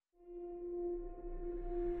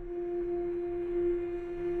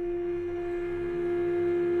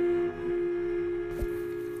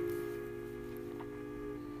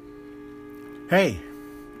Hey,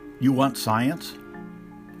 you want science?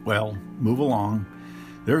 Well, move along.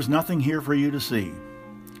 There's nothing here for you to see.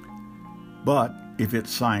 But if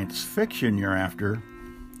it's science fiction you're after,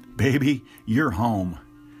 baby, you're home.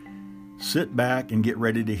 Sit back and get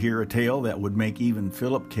ready to hear a tale that would make even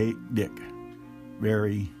Philip K. Dick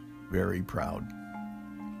very, very proud.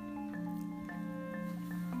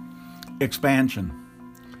 Expansion.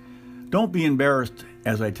 Don't be embarrassed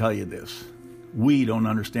as I tell you this. We don't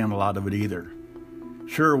understand a lot of it either.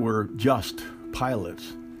 Sure, we're just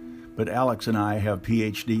pilots, but Alex and I have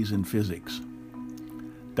PhDs in physics.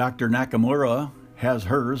 Dr. Nakamura has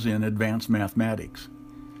hers in advanced mathematics.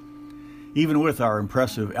 Even with our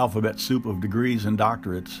impressive alphabet soup of degrees and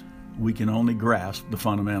doctorates, we can only grasp the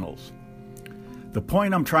fundamentals. The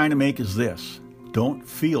point I'm trying to make is this: don't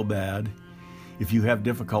feel bad if you have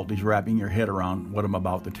difficulties wrapping your head around what I'm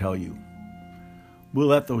about to tell you. We'll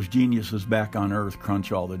let those geniuses back on Earth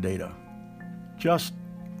crunch all the data.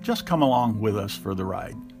 Just come along with us for the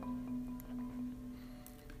ride.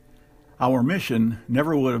 Our mission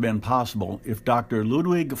never would have been possible if Dr.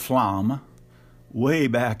 Ludwig Flamm, way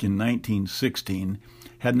back in 1916,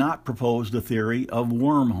 had not proposed a theory of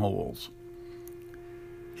wormholes.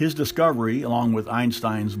 His discovery, along with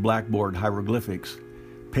Einstein's blackboard hieroglyphics,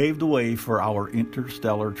 paved the way for our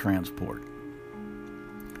interstellar transport.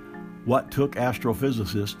 What took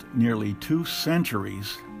astrophysicists nearly 2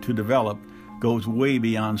 centuries to develop goes way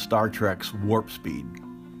beyond Star Trek's warp speed.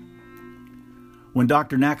 When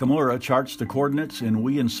Dr. Nakamura charts the coordinates and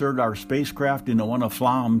we insert our spacecraft into one of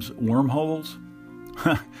Flamm's wormholes,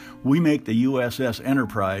 we make the USS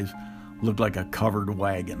Enterprise look like a covered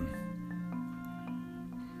wagon.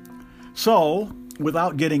 So,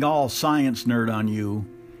 without getting all science nerd on you,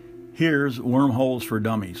 here's Wormholes for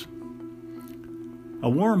Dummies. A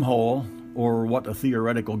wormhole, or what the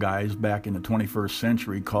theoretical guys back in the 21st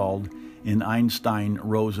century called an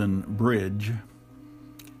Einstein-Rosen bridge,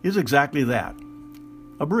 is exactly that.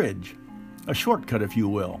 A bridge, a shortcut if you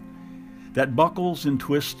will, that buckles and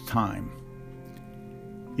twists time.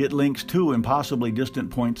 It links 2 impossibly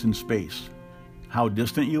distant points in space. How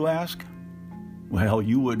distant, you ask? Well,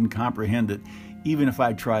 you wouldn't comprehend it even if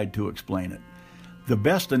I tried to explain it. The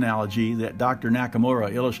best analogy that Dr.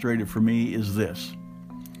 Nakamura illustrated for me is this.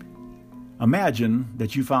 Imagine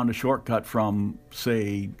that you found a shortcut from,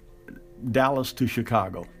 say, Dallas to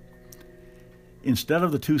Chicago. Instead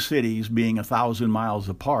of the 2 cities being 1,000 miles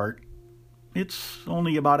apart, it's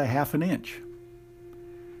only about a half an inch.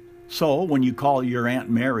 So when you call your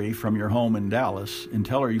Aunt Mary from your home in Dallas and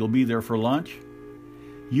tell her you'll be there for lunch,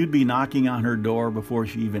 you'd be knocking on her door before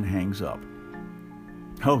she even hangs up.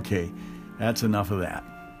 Okay, that's enough of that.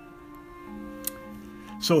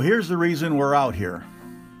 So here's the reason we're out here,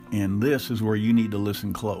 and this is where you need to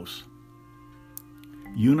listen close.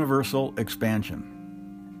 Universal expansion.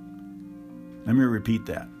 Let me repeat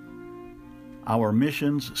that. Our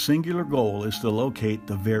mission's singular goal is to locate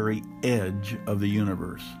the very edge of the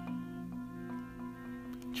universe.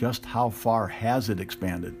 Just how far has it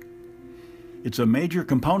expanded? It's a major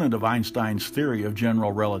component of Einstein's theory of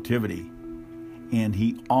general relativity, and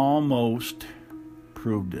he almost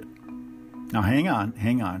proved it. Now hang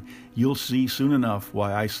on. You'll see soon enough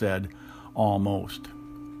why I said almost.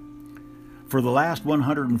 For the last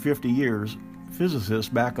 150 years,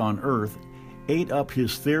 physicists back on Earth ate up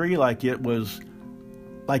his theory like it was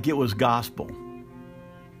gospel.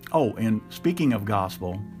 Oh, and speaking of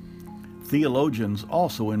gospel, theologians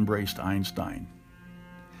also embraced Einstein.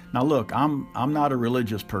 Now look, I'm not a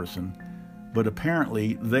religious person, but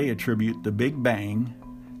apparently they attribute the Big Bang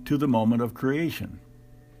to the moment of creation.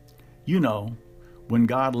 You know, when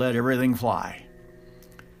God let everything fly.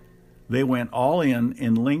 They went all in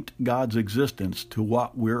and linked God's existence to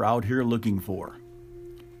what we're out here looking for,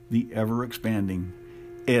 the ever-expanding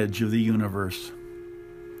edge of the universe.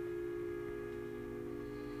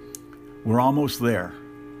 We're almost there.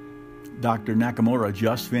 Dr. Nakamura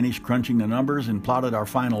just finished crunching the numbers and plotted our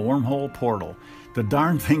final wormhole portal. The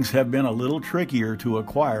darn things have been a little trickier to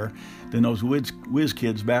acquire than those whiz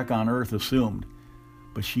kids back on Earth assumed,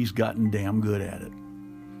 but she's gotten damn good at it.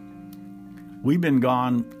 We've been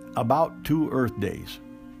gone about 2 Earth days.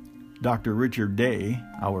 Dr. Richard Day,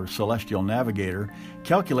 our celestial navigator,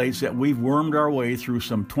 calculates that we've wormed our way through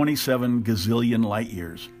some 27 gazillion light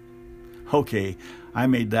years. Okay, I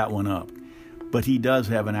made that one up, but he does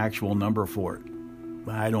have an actual number for it.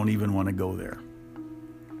 I don't even want to go there.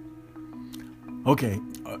 Okay,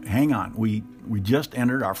 hang on. We just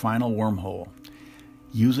entered our final wormhole.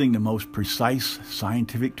 Using the most precise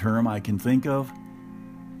scientific term I can think of,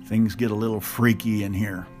 things get a little freaky in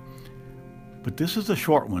here. But this is a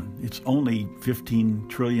short one. It's only 15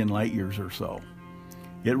 trillion light years or so.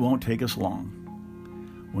 It won't take us long.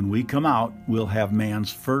 When we come out, we'll have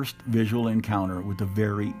man's first visual encounter with the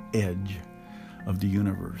very edge of the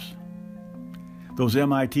universe. Those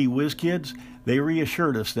MIT whiz kids, they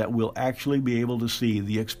reassured us that we'll actually be able to see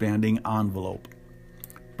the expanding envelope.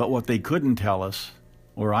 But what they couldn't tell us,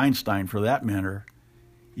 or Einstein for that matter,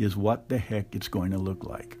 is what the heck it's going to look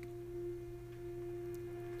like.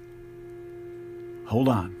 Hold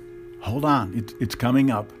on. It's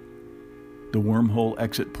coming up. The wormhole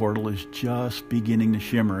exit portal is just beginning to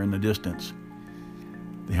shimmer in the distance.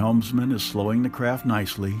 The helmsman is slowing the craft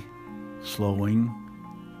nicely, slowing,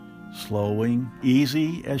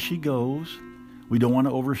 easy as she goes. We don't want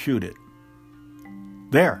to overshoot it.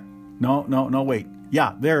 There. No, wait.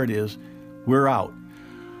 Yeah, there it is. We're out.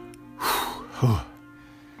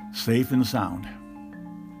 Safe and sound.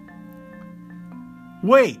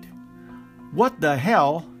 Wait! What the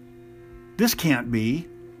hell? This can't be.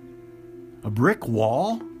 A brick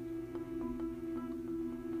wall?